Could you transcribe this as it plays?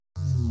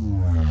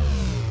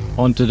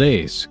On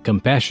today's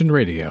Compassion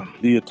Radio.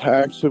 The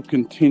attacks have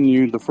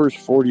continued. The first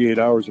 48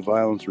 hours of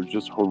violence were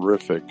just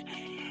horrific.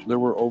 There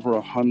were over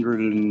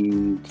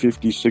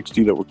 150,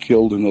 60 that were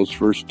killed in those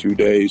first 2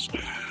 days.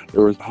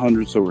 There were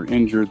hundreds that were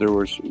injured. There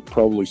was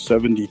probably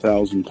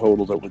 70,000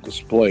 total that were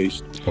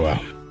displaced. Wow.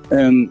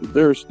 And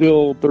there are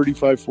still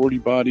 35, 40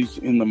 bodies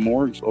in the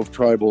morgues of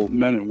tribal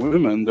men and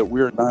women that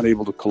we are not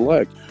able to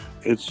collect.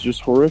 It's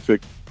just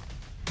horrific.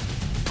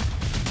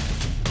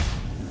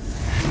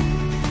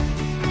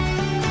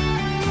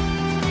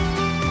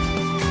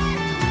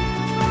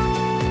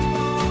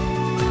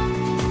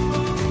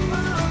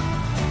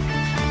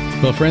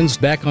 Well, friends,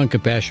 back on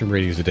Compassion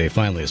Radio today,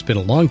 finally. It's been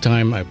a long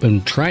time. I've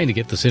been trying to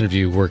get this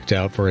interview worked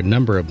out for a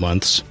number of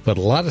months, but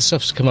a lot of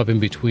stuff's come up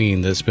in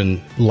between that's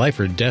been life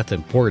or death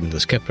important,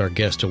 that's kept our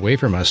guest away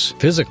from us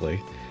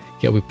physically,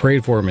 yet we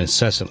prayed for him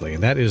incessantly.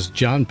 And that is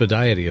John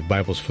Podiety of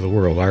Bibles for the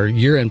World, our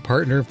year-end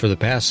partner for the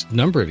past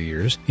number of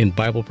years in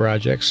Bible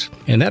projects.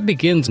 And that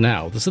begins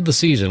now. This is the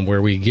season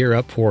where we gear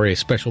up for a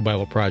special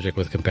Bible project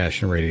with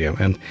Compassion Radio.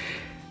 And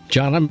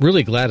John, I'm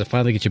really glad to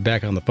finally get you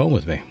back on the phone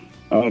with me.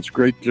 Oh, it's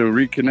great to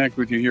reconnect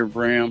with you here,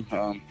 Bram.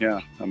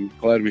 I'm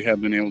glad we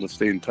have been able to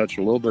stay in touch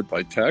a little bit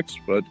by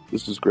text, but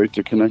this is great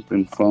to connect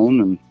in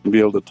phone and be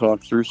able to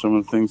talk through some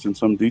of the things in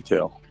some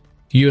detail.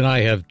 You and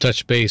I have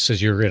touched base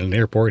as you're in an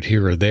airport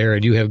here or there,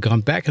 and you have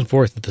gone back and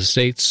forth to the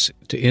States,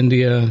 to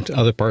India, to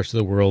other parts of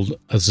the world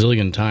a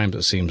zillion times,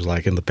 it seems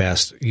like, in the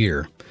past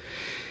year.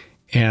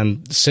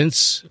 And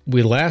since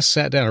we last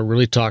sat down and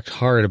really talked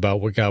hard about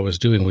what God was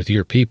doing with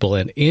your people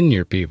and in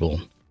your people,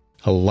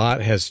 a lot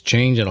has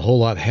changed and a whole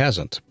lot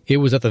hasn't. It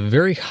was at the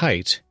very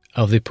height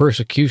of the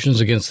persecutions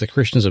against the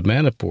Christians of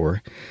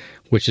Manipur,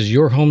 which is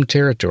your home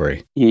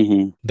territory,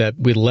 that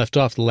we left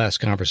off the last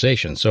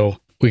conversation. So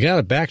we got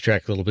to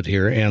backtrack a little bit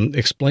here and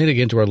explain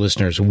again to our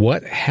listeners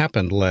what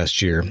happened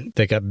last year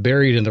that got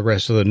buried in the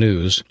rest of the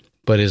news,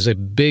 but is a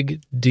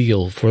big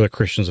deal for the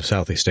Christians of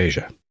Southeast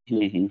Asia.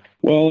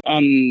 Well,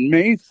 on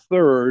May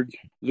 3rd,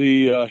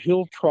 the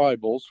Hill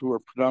Tribals, who are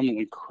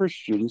predominantly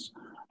Christians,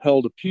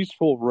 held a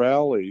peaceful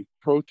rally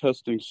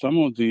protesting some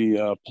of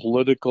the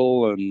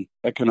political and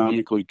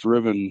economically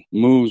driven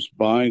moves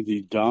by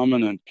the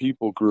dominant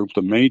people group,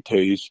 the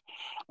Métis,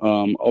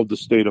 of the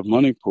state of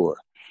Manipur.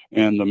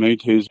 And the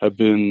Métis have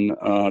been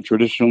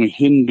traditionally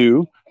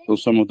Hindu, so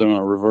some of them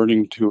are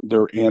reverting to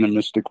their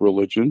animistic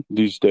religion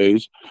these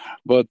days.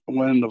 But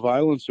when the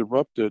violence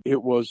erupted,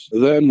 it was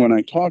then when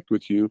I talked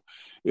with you,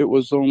 it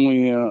was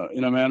only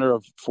in a matter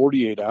of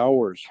 48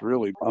 hours,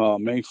 really,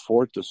 May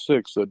 4th to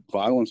 6th, that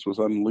violence was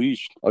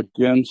unleashed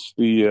against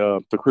the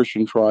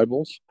Christian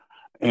tribals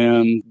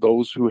and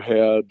those who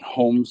had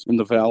homes in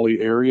the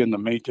valley area, in the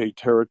Métis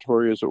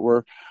territory, as it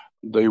were.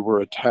 They were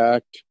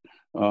attacked.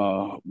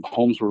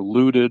 Homes were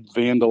looted,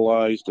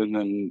 vandalized, and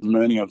then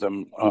many of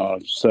them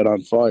set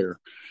on fire.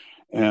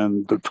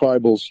 And the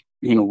tribals,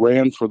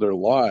 ran for their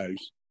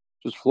lives.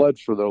 Just fled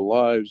for their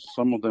lives,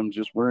 some of them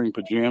just wearing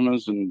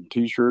pajamas and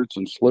T-shirts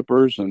and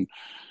slippers and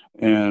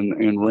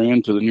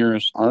ran to the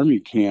nearest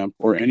army camp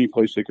or any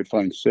place they could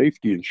find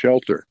safety and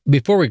shelter.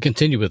 Before we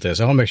continue with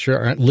this, I want to make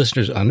sure our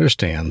listeners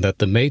understand that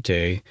the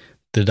Métis,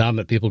 the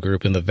dominant people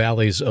group in the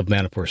valleys of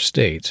Manipur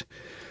State,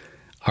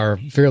 are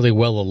fairly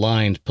well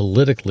aligned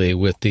politically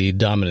with the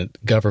dominant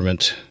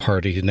government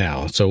party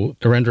now. So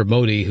Narendra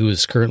Modi, who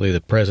is currently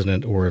the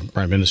president or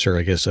prime minister,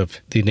 I guess, of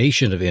the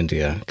nation of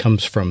India,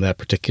 comes from that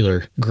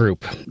particular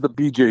group. The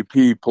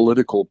BJP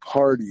political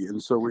party.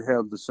 And so we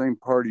have the same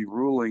party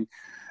ruling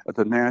at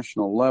the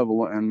national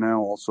level and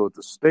now also at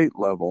the state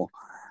level.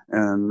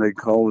 And they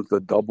call it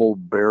the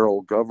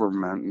double-barrel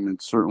government, and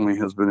it certainly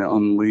has been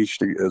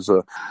unleashed as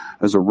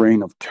a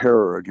reign of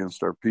terror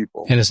against our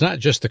people. And it's not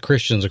just the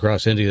Christians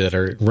across India that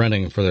are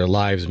running for their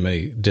lives in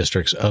many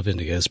districts of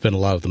India. It's been a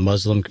lot of the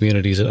Muslim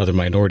communities and other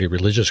minority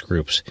religious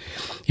groups.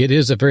 It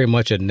is very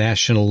much a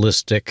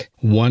nationalistic,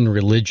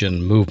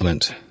 one-religion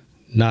movement,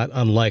 not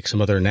unlike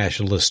some other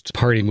nationalist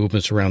party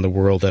movements around the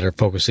world that are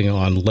focusing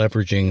on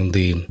leveraging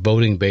the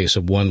voting base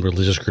of one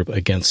religious group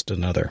against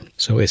another.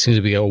 So it seems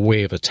to be a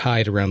wave, a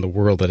tide around the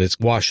world that it's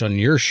washed on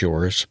your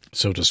shores,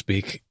 so to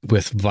speak,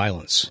 with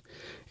violence.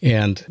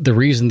 And the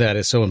reason that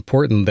it's so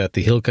important that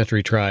the Hill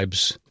Country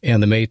tribes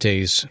and the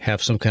Métis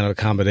have some kind of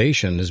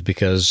accommodation is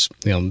because,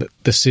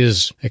 this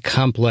is a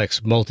complex,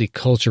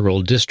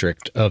 multicultural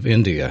district of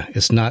India.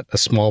 It's not a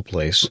small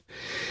place.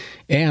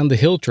 And the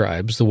Hill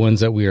tribes, the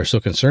ones that we are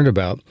so concerned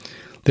about,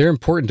 they're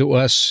important to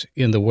us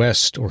in the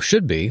West, or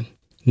should be,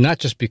 not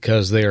just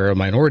because they are a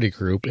minority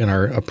group and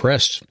are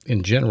oppressed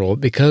in general,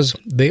 because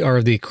they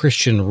are the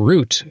Christian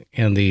root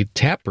and the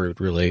taproot,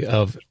 really,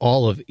 of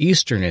all of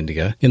eastern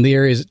India in the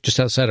areas just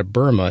outside of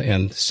Burma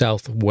and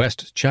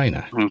southwest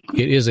China.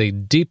 It is a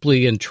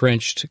deeply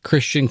entrenched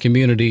Christian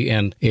community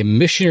and a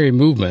missionary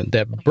movement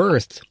that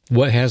birthed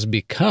what has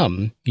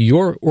become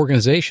your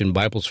organization,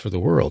 Bibles for the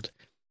World.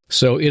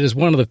 So it is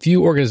one of the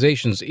few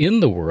organizations in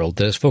the world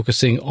that is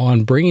focusing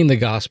on bringing the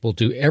gospel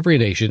to every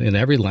nation in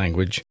every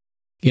language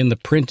in the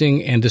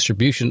printing and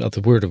distribution of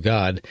the Word of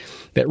God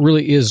that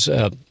really is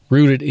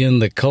rooted in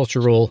the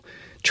cultural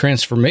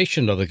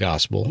transformation of the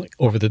gospel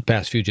over the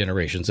past few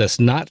generations. That's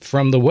not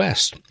from the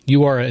West.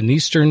 You are an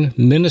Eastern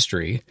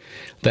ministry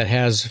that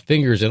has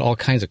fingers in all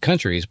kinds of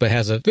countries, but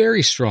has a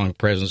very strong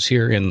presence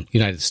here in the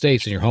United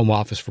States, and your home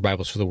office for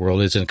Bibles for the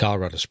World is in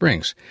Colorado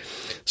Springs.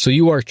 So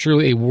you are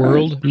truly a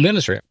world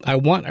ministry. I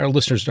want our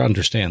listeners to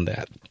understand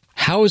that.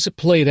 How has it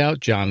played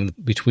out, John,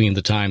 between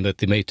the time that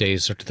the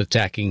Métis started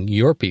attacking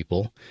your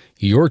people,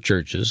 your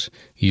churches,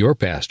 your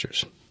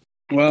pastors?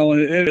 Well,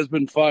 it has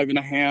been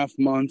 5.5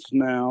 months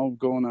now,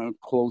 going on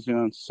closing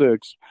on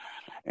 6,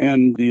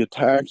 and the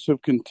attacks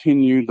have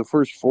continued. The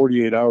first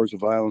 48 hours of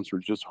violence were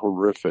just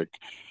horrific.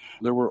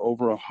 There were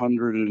over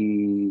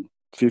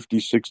 150,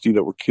 60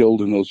 that were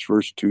killed in those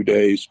first 2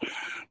 days.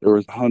 There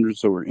were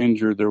hundreds that were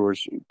injured. There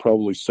was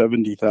probably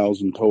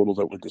 70,000 total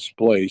that were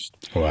displaced.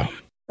 Wow.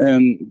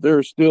 And there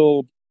are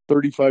still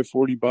 35,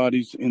 40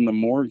 bodies in the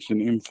morgues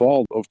and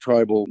infill of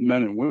tribal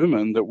men and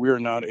women that we are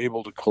not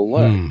able to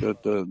collect,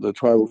 that the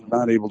tribe is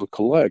not able to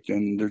collect,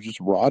 and they're just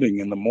rotting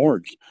in the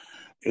morgues.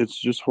 It's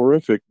just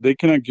horrific. They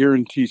cannot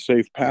guarantee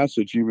safe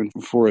passage even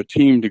for a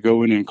team to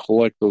go in and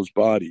collect those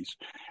bodies.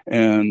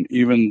 And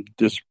even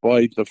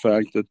despite the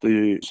fact that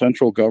the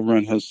central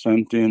government has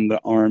sent in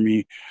the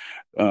army,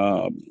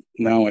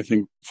 now I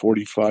think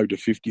 45 to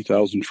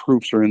 50,000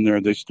 troops are in there,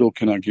 they still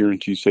cannot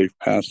guarantee safe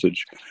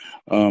passage.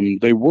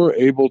 They were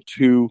able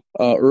to,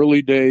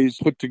 early days,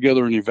 put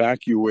together an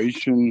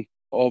evacuation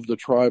of the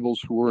tribals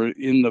who were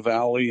in the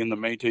valley, in the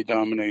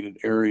Métis-dominated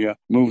area,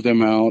 move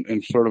them out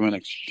and sort of an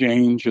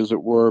exchange, as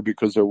it were,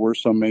 because there were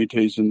some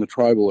Métis in the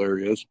tribal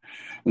areas.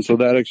 And so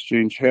that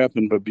exchange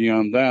happened, but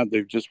beyond that,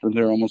 they've just been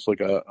there almost like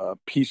a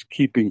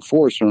peacekeeping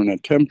force or an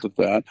attempt at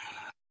that.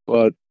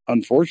 But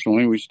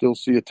unfortunately, we still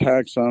see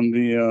attacks on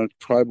the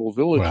tribal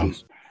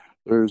villages. Wow.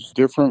 There's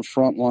different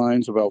front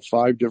lines, about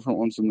 5 different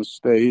ones in the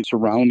state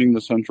surrounding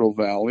the Central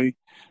Valley,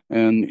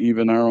 and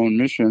even our own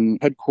mission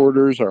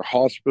headquarters, our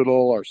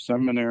hospital, our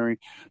seminary.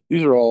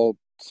 These are all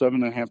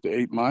 7.5 to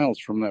 8 miles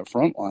from that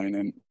front line,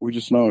 and we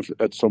just know if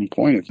at some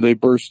point, if they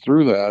burst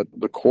through that,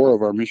 the core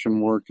of our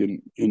mission work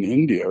in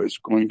India is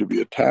going to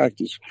be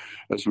attacked,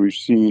 as we've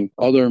seen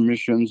other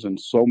missions and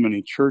so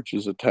many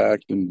churches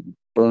attacked and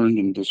burned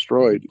and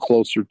destroyed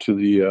closer to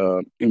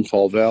the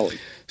Imphal Valley.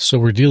 So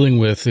we're dealing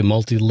with a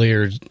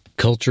multi-layered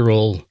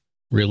cultural,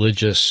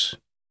 religious,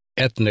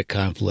 ethnic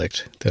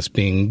conflict that's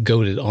being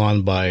goaded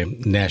on by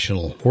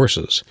national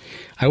forces.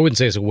 I wouldn't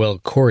say it's a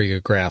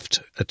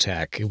well-choreographed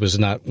attack. It was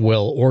not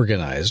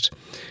well-organized,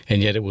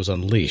 and yet it was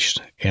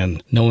unleashed,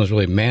 and no one's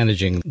really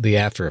managing the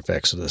after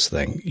effects of this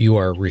thing. You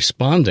are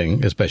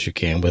responding as best you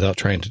can without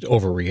trying to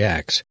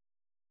overreact,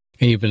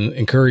 and you've been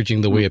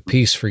encouraging the way of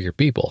peace for your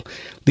people.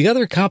 The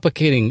other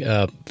complicating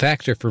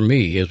factor for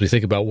me as we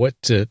think about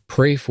what to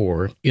pray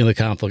for in the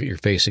conflict you're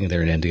facing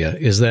there in India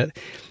is that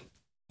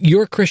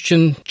your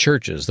Christian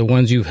churches, the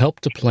ones you've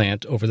helped to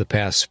plant over the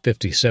past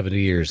 50, 70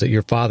 years, that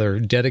your father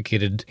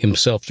dedicated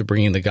himself to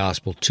bringing the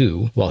gospel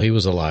to while he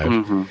was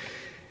alive,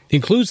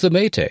 includes the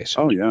Métis.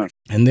 Oh, yeah.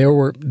 And there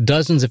were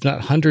dozens, if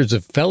not hundreds,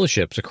 of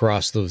fellowships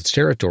across those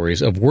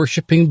territories of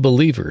worshiping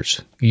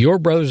believers, your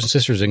brothers and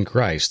sisters in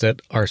Christ,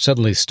 that are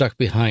suddenly stuck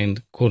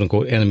behind,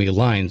 quote-unquote, enemy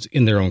lines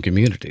in their own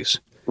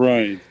communities.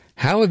 Right.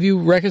 How have you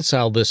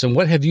reconciled this, and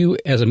what have you,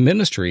 as a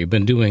ministry,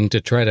 been doing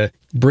to try to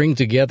bring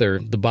together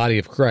the body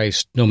of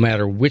Christ, no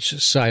matter which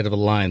side of the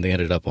line they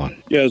ended up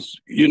on? Yes,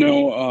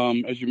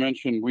 as you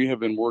mentioned, we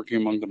have been working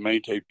among the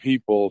Métis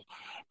people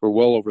for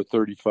well over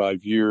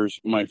 35 years.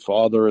 My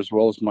father, as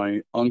well as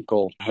my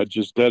uncle, had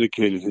just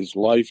dedicated his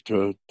life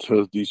to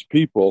these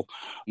people.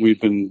 We've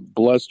been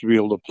blessed to be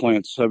able to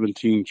plant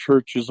 17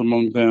 churches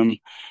among them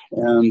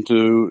and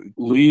to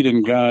lead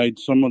and guide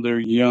some of their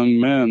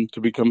young men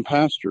to become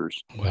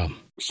pastors. Wow.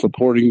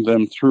 Supporting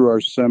them through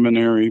our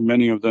seminary.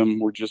 Many of them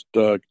were just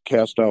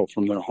cast out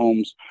from their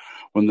homes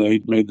when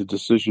they made the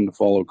decision to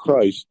follow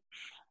Christ.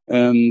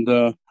 And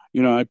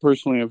I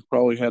personally have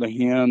probably had a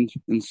hand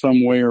in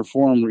some way or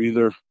form,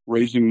 either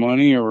raising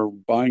money or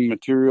buying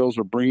materials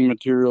or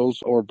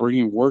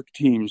bringing work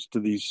teams to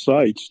these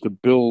sites to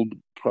build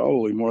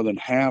probably more than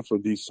half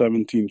of these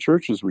 17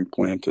 churches we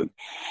planted.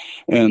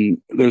 And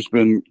there's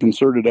been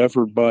concerted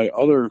effort by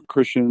other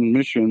Christian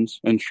missions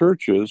and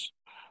churches.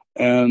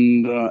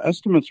 And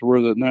estimates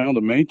were that now the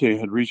Métis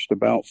had reached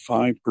about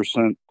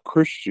 5%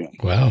 Christian.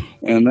 Wow.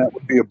 And that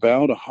would be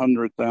about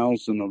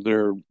 100,000 of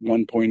their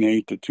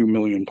 1.8 to 2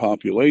 million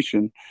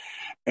population.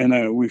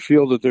 And we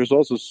feel that there's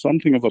also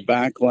something of a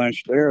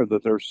backlash there,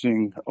 that they're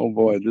seeing, oh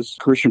boy, this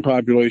Christian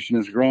population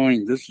is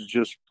growing. This is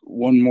just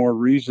one more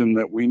reason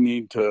that we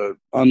need to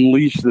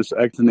unleash this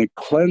ethnic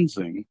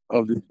cleansing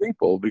of the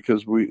people,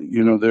 because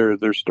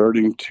they're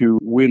starting to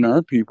win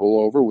our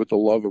people over with the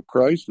love of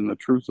Christ and the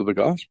truth of the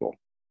gospel.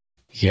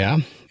 Yeah,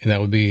 and that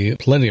would be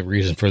plenty of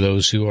reason for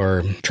those who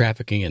are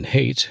trafficking in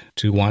hate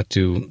to want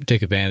to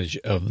take advantage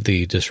of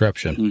the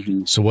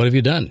disruption. So what have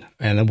you done,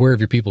 and where have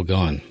your people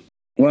gone?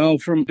 Well,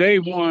 from day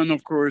one,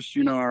 of course,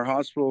 our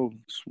hospital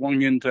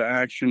swung into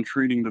action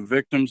treating the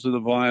victims of the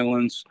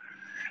violence.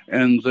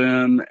 And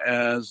then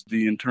as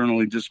the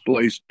internally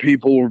displaced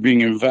people were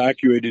being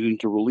evacuated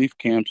into relief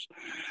camps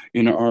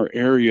in our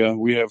area,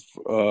 we have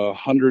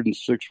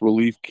 106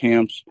 relief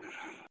camps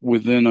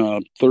within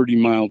a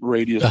 30-mile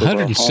radius of our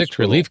 106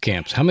 hospital. relief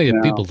camps. How many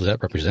Now, people does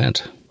that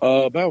represent?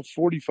 About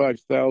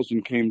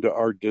 45,000 came to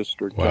our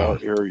district, Wow. our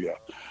area,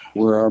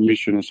 where our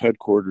mission is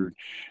headquartered.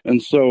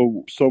 And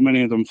so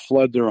many of them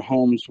fled their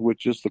homes with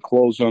just the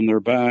clothes on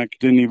their back,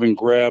 didn't even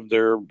grab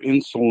their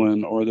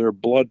insulin or their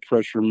blood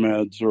pressure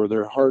meds or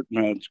their heart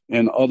meds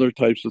and other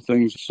types of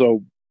things.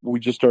 So we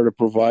just started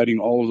providing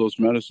all of those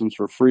medicines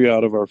for free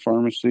out of our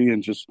pharmacy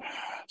and just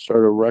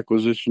started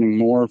requisitioning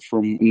more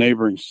from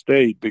neighboring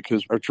state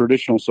because our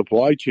traditional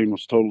supply chain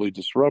was totally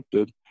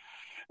disrupted.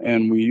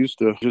 And we used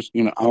to just,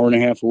 hour and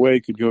a half away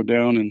could go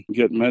down and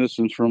get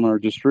medicines from our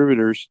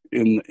distributors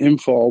in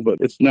Imphal, but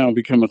it's now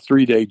become a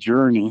 3-day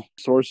journey,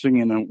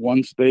 sourcing in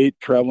one state,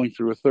 traveling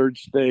through a third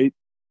state,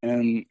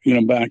 and,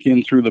 back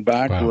in through the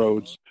back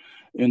roads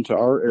into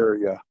our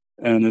area.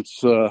 And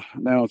it's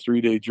now a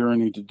 3-day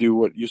journey to do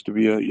what used to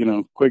be a,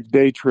 quick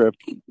day trip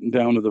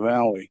down to the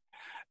valley.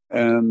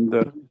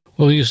 And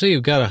well, you say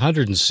you've got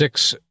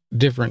 106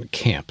 different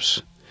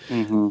camps.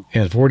 Mm-hmm.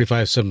 And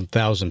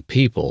 45,000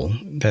 people,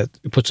 that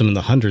puts them in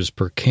the hundreds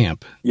per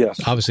camp. Yes.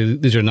 Obviously,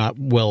 these are not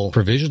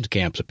well-provisioned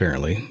camps,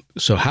 apparently.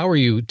 So how are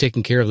you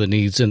taking care of the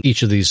needs in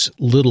each of these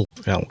little,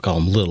 I don't call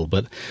them little,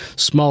 but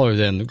smaller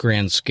than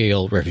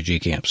grand-scale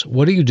refugee camps?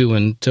 What are you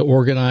doing to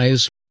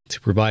organize,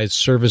 to provide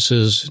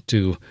services,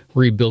 to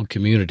rebuild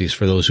communities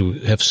for those who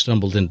have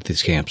stumbled into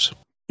these camps?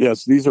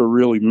 Yes, these are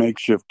really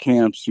makeshift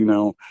camps,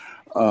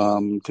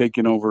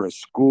 taking over a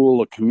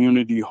school, a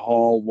community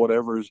hall,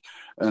 whatever.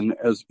 And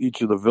as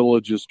each of the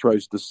villages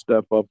tries to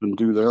step up and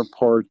do their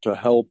part to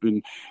help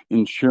in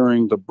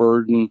sharing the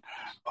burden,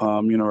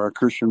 our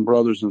Christian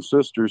brothers and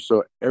sisters.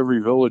 So every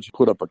village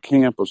put up a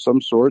camp of some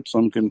sort.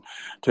 Some can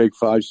take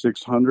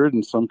 500-600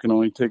 and some can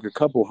only take a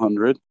couple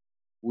hundred.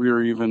 We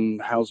are even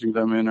housing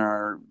them in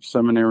our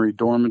seminary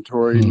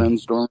dormitory,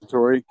 men's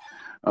dormitory,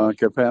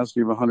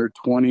 capacity of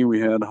 120. We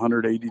had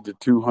 180 to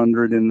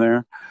 200 in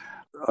there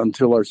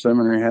until our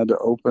seminary had to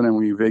open and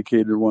we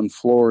vacated one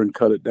floor and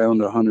cut it down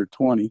to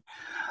 120.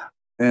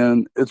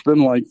 And it's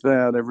been like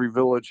that. Every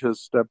village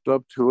has stepped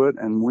up to it,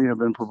 and we have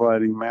been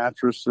providing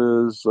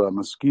mattresses,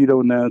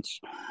 mosquito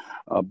nets,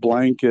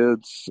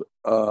 blankets,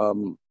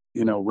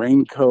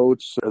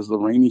 raincoats as the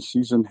rainy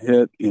season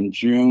hit in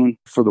June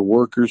for the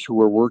workers who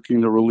were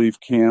working the relief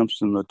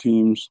camps and the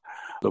teams,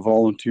 the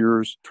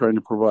volunteers trying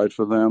to provide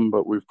for them.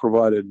 But we've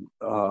provided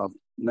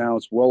now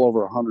it's well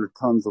over 100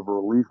 tons of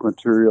relief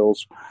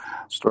materials,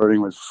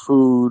 starting with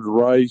food,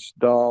 rice,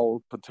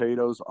 dal,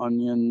 potatoes,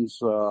 onions,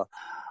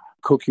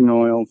 cooking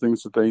oil,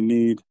 things that they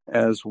need,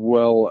 as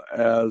well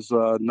as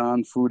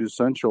non-food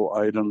essential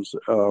items,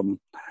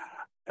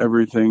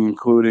 everything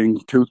including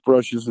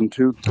toothbrushes and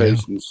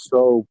toothpaste and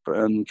soap,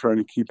 and trying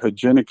to keep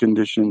hygienic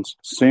conditions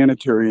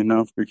sanitary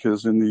enough,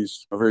 because in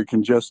these very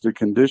congested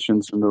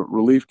conditions in the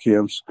relief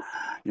camps,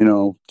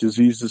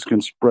 diseases can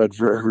spread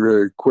very,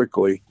 very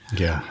quickly.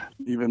 Yeah.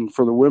 Even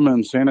for the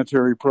women,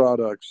 sanitary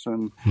products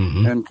and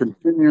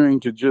continuing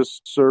to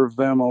just serve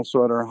them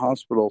also at our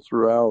hospital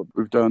throughout.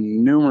 We've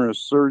done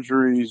numerous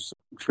surgeries,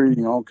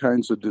 treating all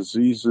kinds of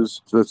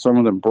diseases that some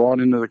of them brought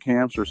into the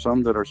camps or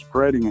some that are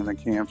spreading in the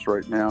camps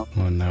right now.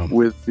 Oh, no.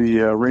 With the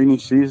rainy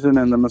season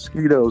and the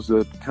mosquitoes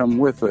that come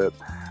with it.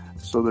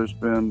 So there's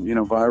been,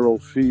 viral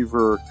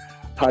fever,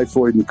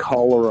 typhoid and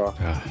cholera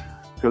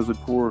because of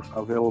poor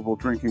available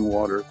drinking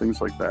water, things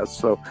like that.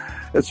 So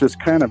it's just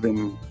kind of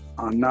been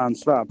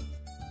nonstop.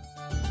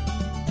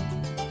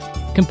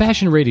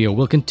 Compassion Radio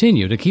will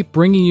continue to keep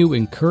bringing you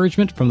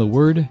encouragement from the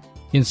Word,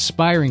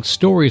 inspiring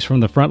stories from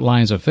the front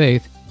lines of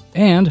faith,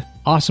 and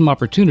awesome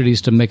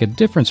opportunities to make a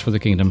difference for the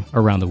kingdom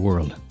around the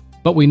world.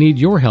 But we need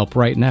your help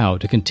right now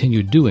to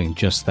continue doing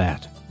just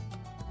that.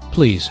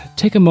 Please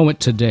take a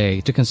moment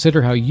today to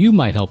consider how you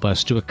might help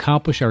us to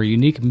accomplish our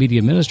unique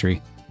media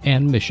ministry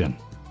and mission.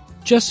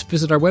 Just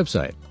visit our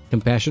website,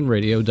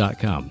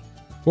 CompassionRadio.com,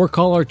 or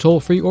call our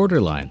toll-free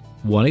order line,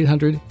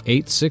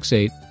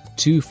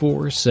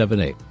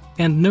 1-800-868-2478.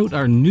 And note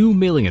our new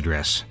mailing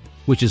address,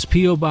 which is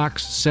P.O.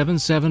 Box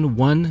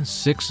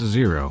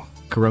 77160,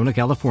 Corona,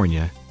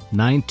 California,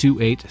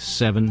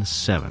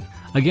 92877.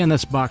 Again,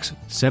 that's Box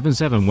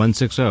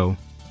 77160,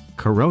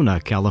 Corona,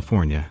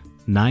 California,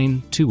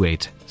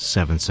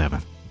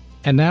 92877.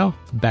 And now,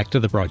 back to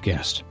the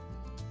broadcast.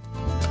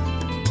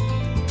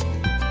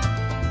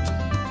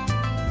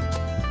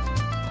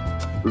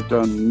 We've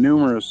done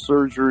numerous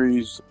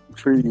surgeries,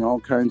 treating all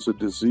kinds of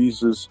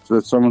diseases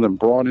that some of them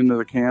brought into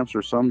the camps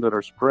or some that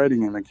are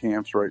spreading in the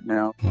camps right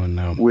now. Oh,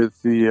 no.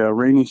 With the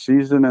rainy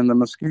season and the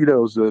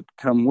mosquitoes that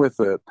come with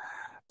it.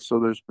 So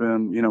there's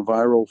been,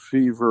 viral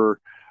fever,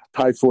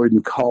 typhoid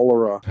and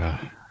cholera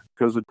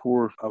because of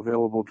poor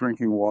available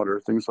drinking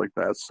water, things like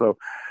that. So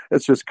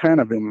it's just kind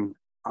of been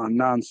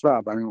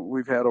nonstop. I mean,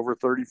 we've had over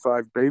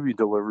 35 baby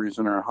deliveries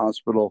in our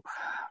hospital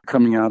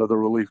coming out of the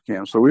relief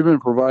camp. So we've been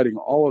providing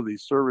all of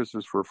these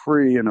services for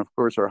free. And of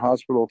course, our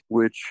hospital,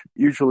 which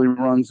usually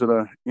runs at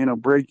a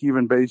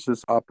break-even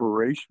basis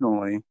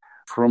operationally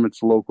from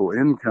its local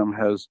income,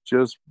 has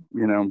just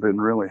been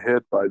really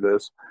hit by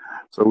this.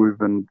 So we've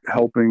been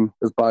helping,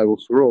 as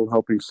Bible's World,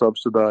 helping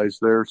subsidize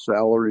their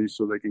salaries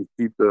so they can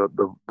keep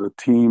the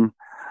team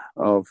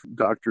of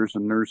doctors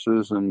and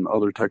nurses and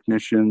other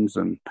technicians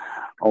and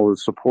all the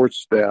support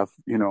staff,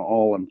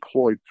 all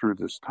employed through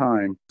this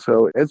time.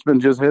 So it's been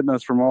just hitting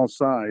us from all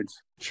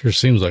sides. Sure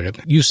seems like it.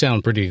 You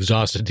sound pretty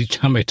exhausted each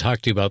time I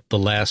talk to you about the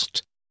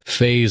last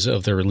phase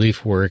of the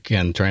relief work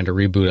and trying to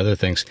reboot other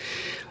things.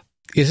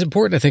 It's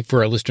important, I think,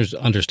 for our listeners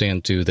to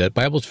understand, too, that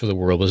Bibles for the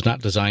World was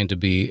not designed to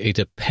be a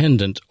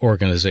dependent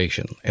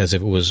organization, as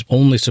if it was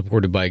only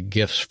supported by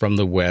gifts from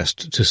the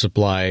West to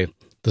supply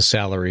the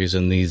salaries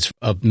and needs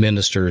of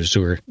ministers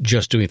who are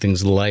just doing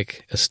things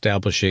like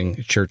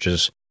establishing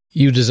churches.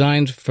 You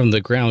designed from the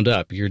ground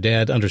up, your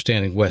dad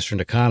understanding Western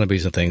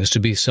economies and things, to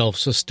be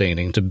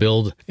self-sustaining, to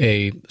build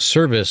a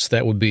service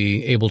that would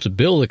be able to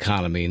build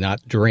economy,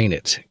 not drain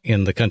it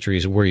in the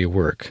countries where you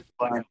work.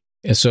 Wow.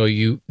 And so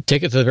you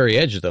take it to the very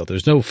edge, though.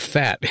 There's no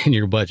fat in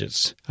your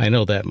budgets. I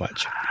know that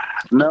much.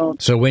 No.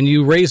 So when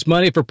you raise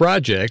money for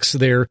projects,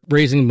 they're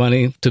raising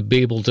money to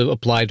be able to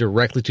apply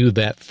directly to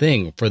that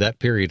thing for that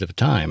period of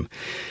time.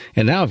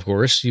 And now, of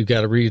course, you've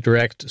got to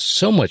redirect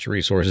so much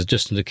resources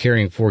just into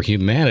caring for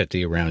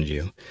humanity around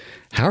you.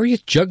 How are you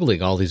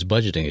juggling all these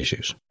budgeting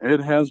issues?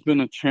 It has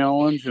been a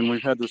challenge, and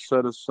we've had to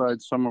set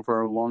aside some of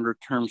our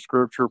longer-term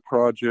scripture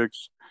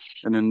projects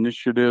and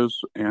initiatives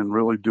and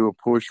really do a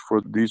push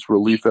for these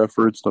relief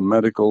efforts, the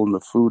medical and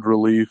the food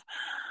relief.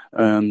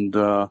 And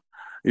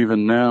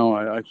even now,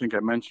 I think I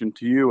mentioned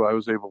to you, I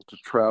was able to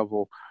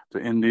travel to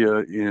India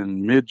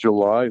in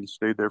mid-July and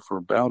stayed there for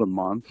about a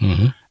month.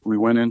 Mm-hmm. We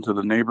went into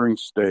the neighboring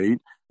state.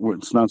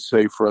 It's not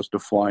safe for us to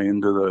fly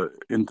into the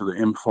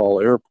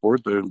Imphal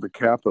airport, the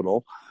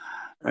capital.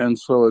 And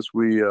so as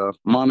we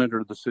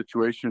monitored the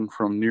situation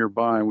from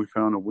nearby, we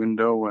found a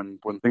window, and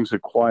when things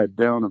had quieted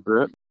down a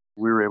bit,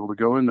 we were able to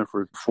go in there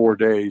for 4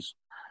 days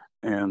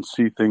and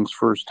see things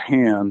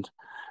firsthand.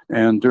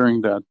 And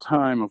during that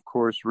time, of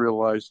course,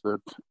 realized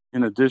that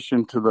in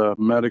addition to the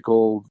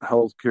medical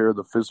health care,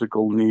 the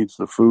physical needs,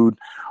 the food,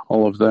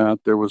 all of that,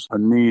 there was a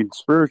need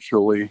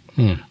spiritually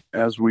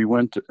as we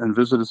went and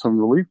visited some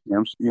relief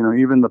camps.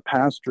 Even the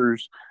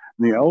pastors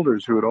and the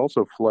elders who had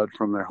also fled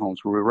from their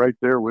homes were right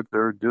there with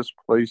their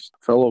displaced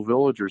fellow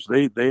villagers.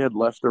 They had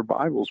left their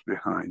Bibles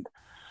behind.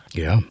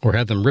 Yeah, or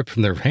had them ripped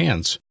from their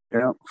hands.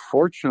 Yeah,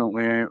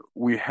 fortunately,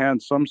 we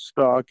had some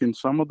stock in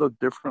some of the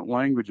different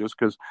languages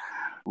because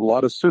a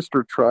lot of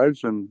sister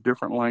tribes and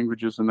different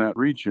languages in that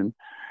region.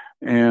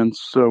 And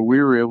so we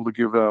were able to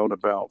give out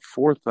about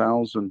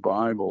 4,000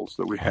 Bibles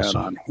that we had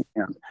on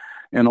hand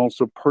and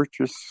also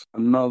purchase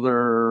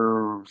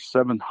another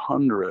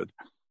 700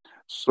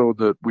 so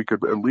that we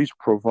could at least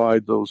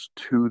provide those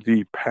to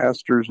the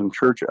pastors and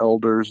church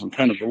elders and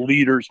kind of the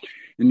leaders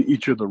in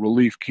each of the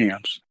relief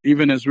camps.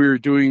 Even as we were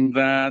doing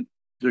that,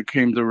 there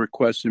came the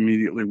request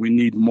immediately, we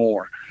need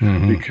more,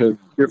 because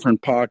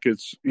different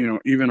pockets,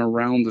 even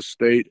around the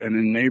state and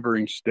in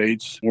neighboring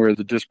states where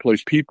the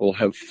displaced people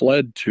have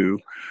fled to,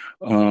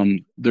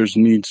 there's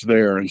needs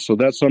there. And so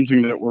that's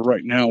something that we're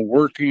right now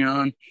working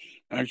on.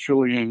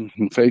 Actually,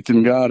 in faith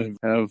in God,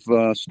 have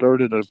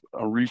started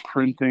a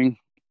reprinting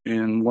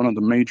in one of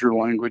the major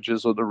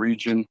languages of the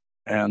region.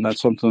 And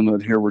that's something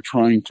that here we're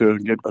trying to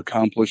get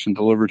accomplished and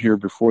delivered here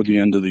before the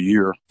end of the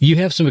year. You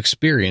have some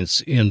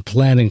experience in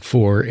planning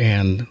for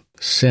and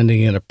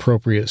sending in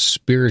appropriate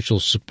spiritual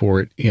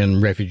support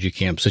in refugee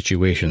camp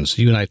situations.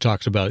 You and I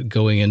talked about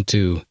going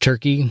into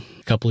Turkey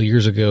a couple of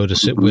years ago to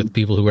sit with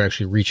people who were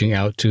actually reaching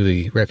out to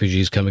the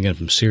refugees coming in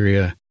from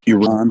Syria,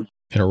 Iran,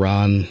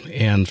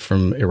 and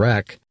from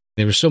Iraq.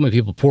 There were so many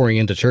people pouring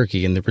into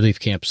Turkey and the relief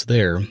camps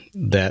there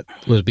that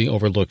was being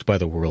overlooked by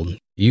the world.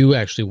 You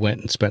actually went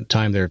and spent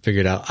time there and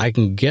figured out, I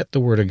can get the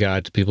word of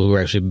God to people who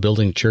are actually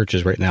building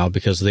churches right now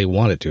because they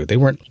wanted to. They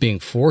weren't being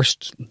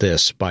forced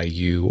this by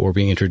you or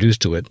being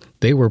introduced to it.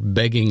 They were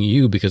begging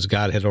you because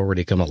God had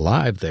already come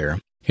alive there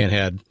and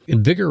had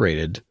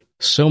invigorated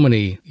so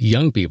many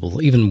young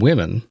people, even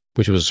women,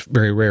 which was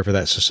very rare for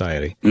that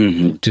society,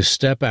 to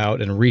step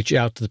out and reach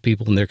out to the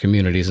people in their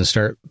communities and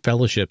start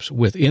fellowships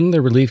within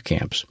the relief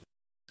camps.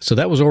 So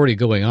that was already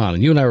going on.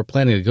 And you and I were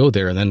planning to go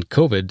there, and then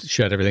COVID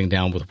shut everything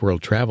down with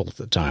world travel at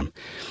the time.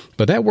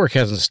 But that work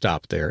hasn't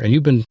stopped there. And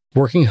you've been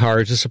working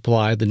hard to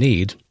supply the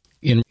need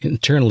in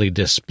internally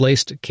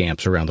displaced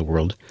camps around the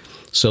world.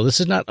 So this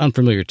is not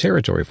unfamiliar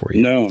territory for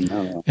you.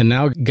 No. And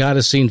now God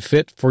has seen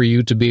fit for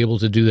you to be able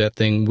to do that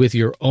thing with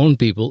your own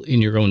people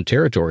in your own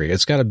territory.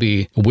 It's got to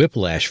be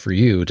whiplash for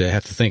you to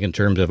have to think in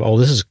terms of,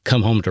 this has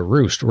come home to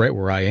roost right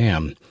where I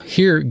am.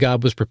 Here,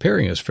 God was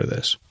preparing us for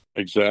this.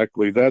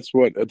 Exactly. That's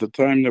what, at the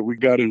time that we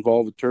got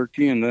involved with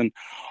Turkey and then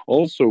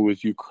also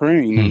with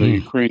Ukraine and the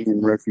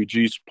Ukrainian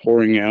refugees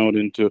pouring out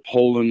into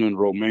Poland and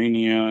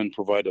Romania and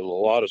provided a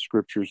lot of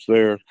scriptures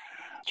there.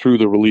 through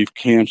the relief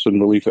camps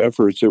and relief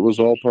efforts. It was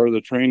all part of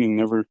the training.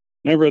 Never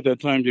at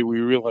that time did we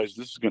realize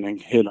this is going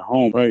to hit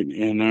home right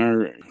in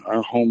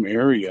our home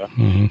area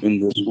in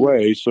this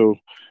way. So,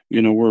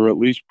 we're at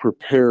least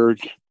prepared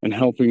and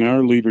helping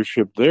our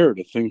leadership there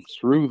to think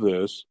through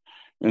this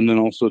and then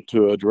also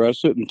to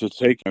address it and to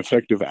take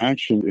effective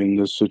action in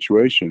this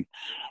situation.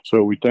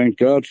 So we thank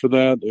God for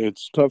that.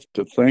 It's tough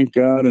to thank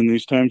God in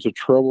these times of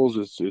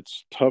troubles.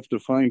 It's tough to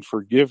find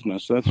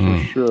forgiveness, that's for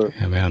sure.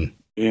 Amen.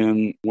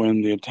 And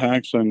when the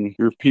attacks on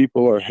your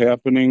people are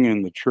happening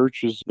and the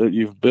churches that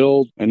you've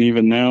built, and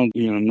even now,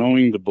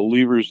 knowing the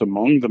believers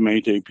among the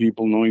Métis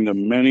people, knowing that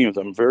many of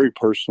them very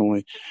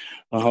personally,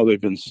 how they've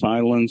been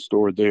silenced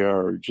or they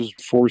are just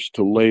forced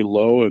to lay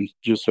low and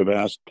just have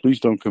asked,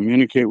 please don't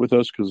communicate with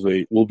us because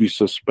they will be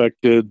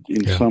suspected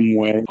in some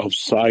way of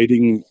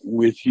siding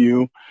with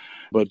you.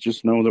 But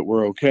just know that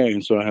we're okay.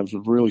 And so I have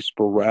a really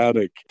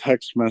sporadic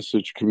text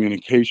message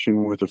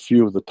communication with a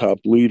few of the top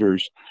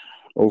leaders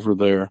over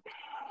there.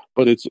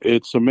 But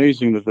it's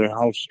amazing that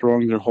how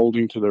strong they're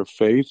holding to their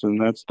faith,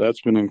 and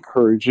that's been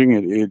encouraging.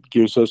 It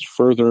gives us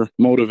further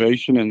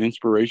motivation and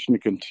inspiration to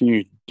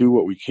continue to do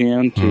what we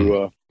can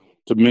to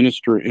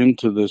minister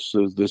into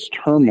this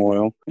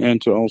turmoil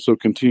and to also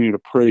continue to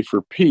pray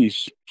for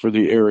peace for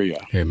the area.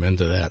 Amen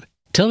to that.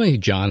 Tell me,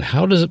 John,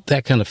 how does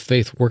that kind of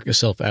faith work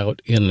itself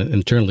out in an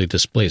internally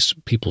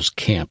displaced people's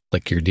camp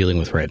like you're dealing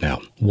with right now?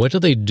 What do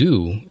they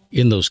do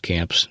in those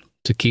camps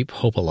to keep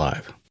hope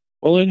alive?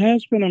 Well, it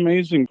has been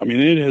amazing. I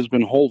mean, it has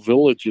been whole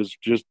villages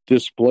just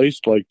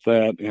displaced like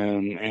that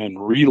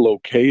and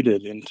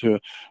relocated into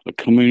a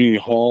community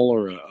hall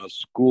or a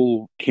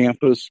school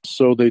campus.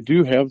 So they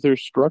do have their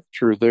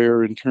structure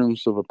there in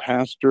terms of a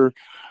pastor,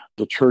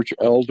 the church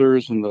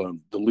elders, and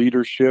the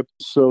leadership.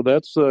 So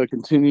that's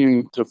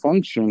continuing to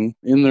function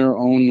in their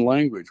own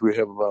language. We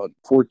have about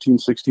 14,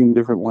 16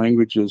 different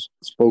languages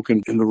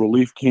spoken in the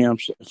relief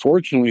camps.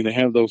 Fortunately, they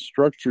have those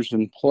structures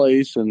in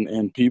place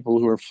and people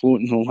who are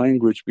fluent in the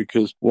language,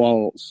 because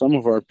while some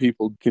of our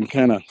people can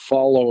kind of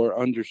follow or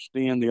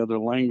understand the other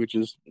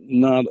languages,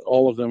 not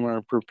all of them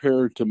are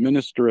prepared to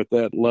minister at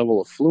that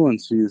level of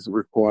fluency is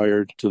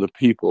required to the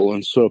people.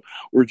 And so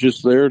we're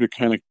just there to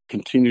kind of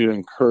continue to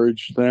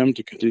encourage them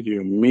to continue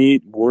to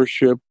meet,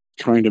 worship,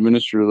 trying to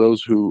minister to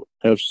those who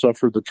have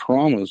suffered the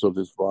traumas of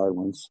this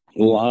violence.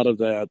 A lot of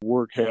that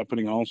work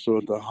happening also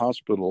at the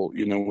hospital,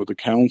 with the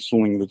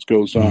counseling that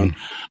goes on,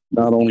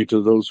 not only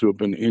to those who have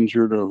been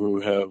injured or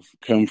who have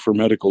come for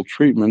medical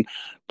treatment,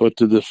 but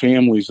to the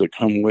families that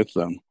come with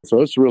them.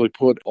 So it's really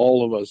put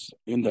all of us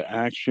into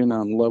action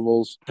on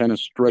levels, kind of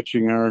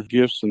stretching our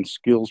gifts and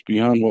skills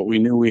beyond what we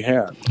knew we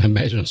had. I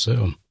imagine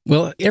so.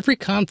 Well, every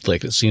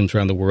conflict, it seems,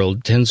 around the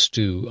world tends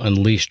to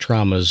unleash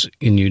traumas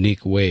in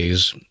unique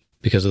ways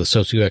because of the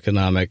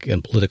socioeconomic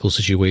and political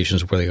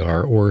situations where they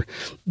are, or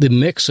the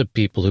mix of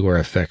people who are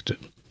affected.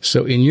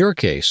 So in your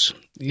case,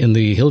 in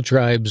the hill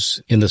tribes,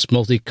 in this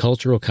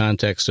multicultural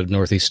context of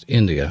Northeast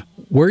India,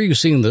 where are you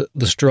seeing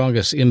the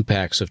strongest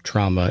impacts of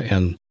trauma,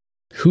 and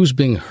who's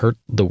being hurt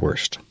the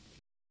worst?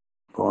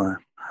 Boy.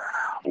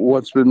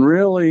 What's been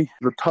really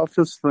the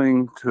toughest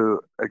thing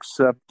to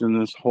accept in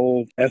this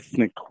whole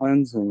ethnic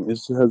cleansing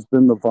has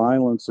been the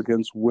violence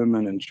against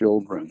women and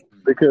children.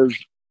 Because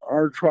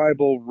our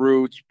tribal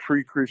roots,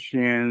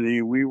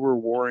 pre-Christianity, we were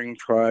warring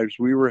tribes,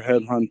 we were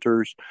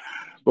headhunters,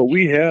 but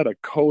we had a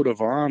code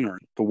of honor.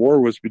 The war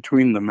was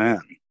between the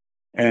men,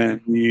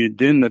 and you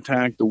didn't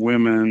attack the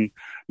women.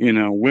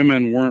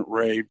 Women weren't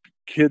raped.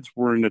 Kids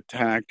weren't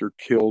attacked or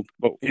killed.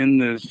 But in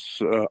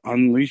this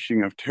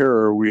unleashing of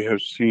terror, we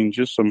have seen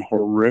just some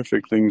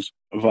horrific things,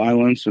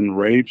 violence and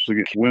rapes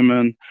against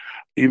women,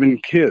 even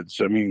kids.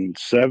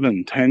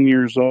 7, 10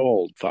 years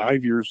old,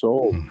 5 years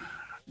old,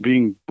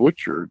 being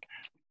butchered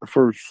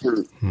for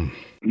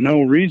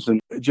no reason,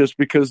 just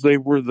because they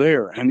were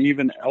there, and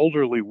even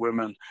elderly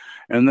women.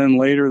 And then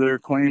later there are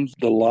claims,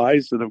 the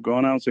lies that have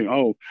gone out saying,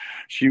 oh,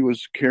 she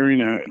was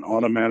carrying an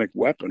automatic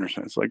weapon or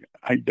something. It's like,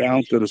 I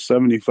doubt that a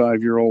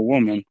 75-year-old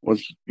woman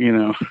was,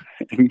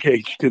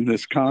 engaged in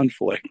this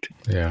conflict.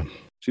 Yeah.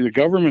 See, the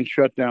government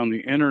shut down the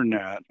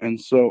internet,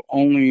 and so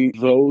only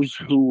those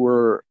who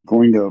were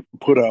going to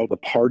put out the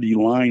party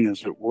line,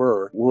 as it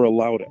were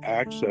allowed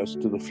access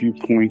to the few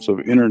points of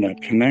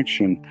internet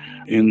connection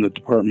in the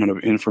Department of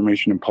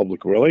Information and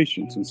Public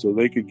Relations. And so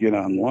they could get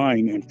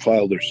online and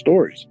file their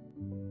stories.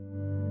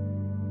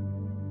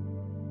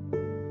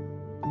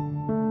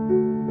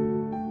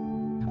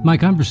 My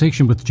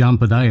conversation with John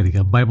Padiety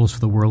of Bibles for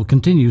the World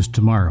continues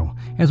tomorrow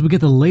as we get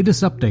the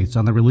latest updates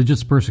on the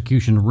religious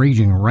persecution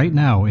raging right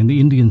now in the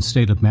Indian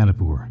state of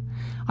Manipur.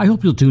 I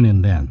hope you'll tune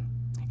in then.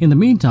 In the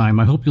meantime,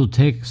 I hope you'll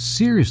take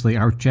seriously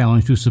our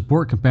challenge to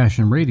support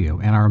Compassion Radio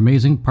and our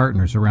amazing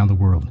partners around the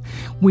world.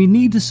 We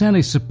need to send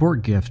a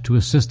support gift to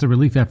assist the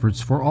relief efforts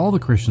for all the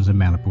Christians in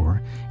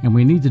Manipur, and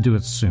we need to do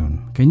it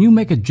soon. Can you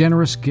make a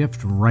generous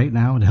gift right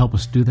now to help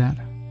us do that?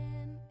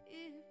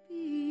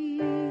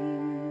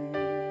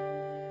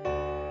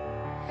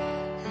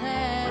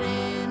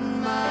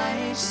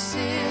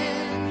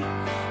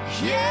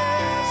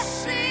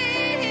 Yes,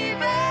 even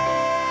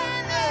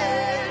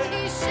then.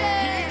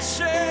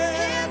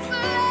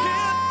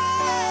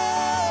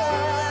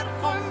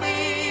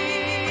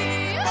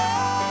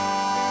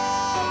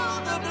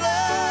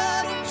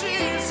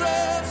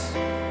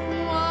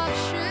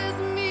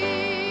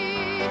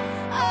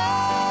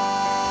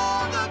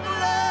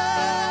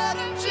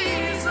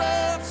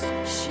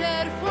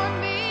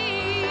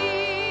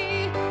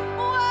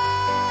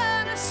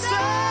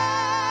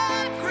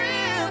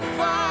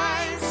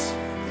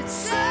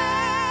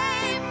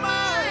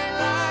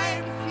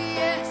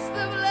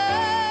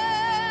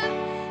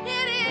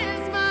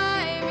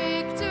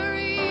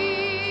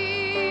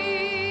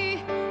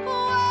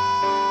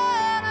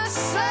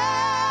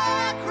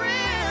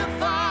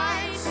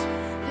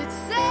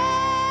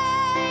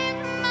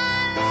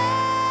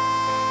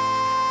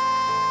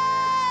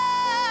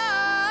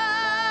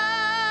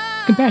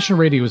 Compassion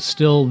Radio is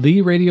still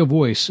the radio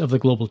voice of the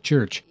global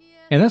church,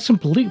 and that's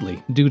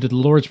completely due to the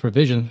Lord's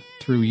provision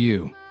through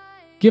you.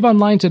 Give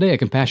online today at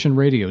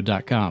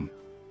CompassionRadio.com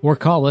or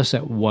call us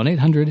at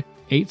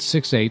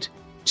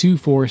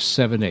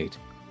 1-800-868-2478.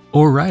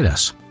 Or write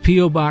us,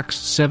 P.O. Box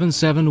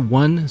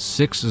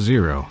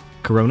 77160,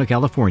 Corona,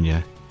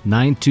 California,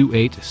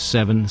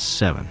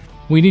 92877.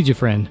 We need you,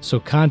 friend, so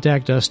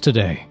contact us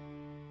today.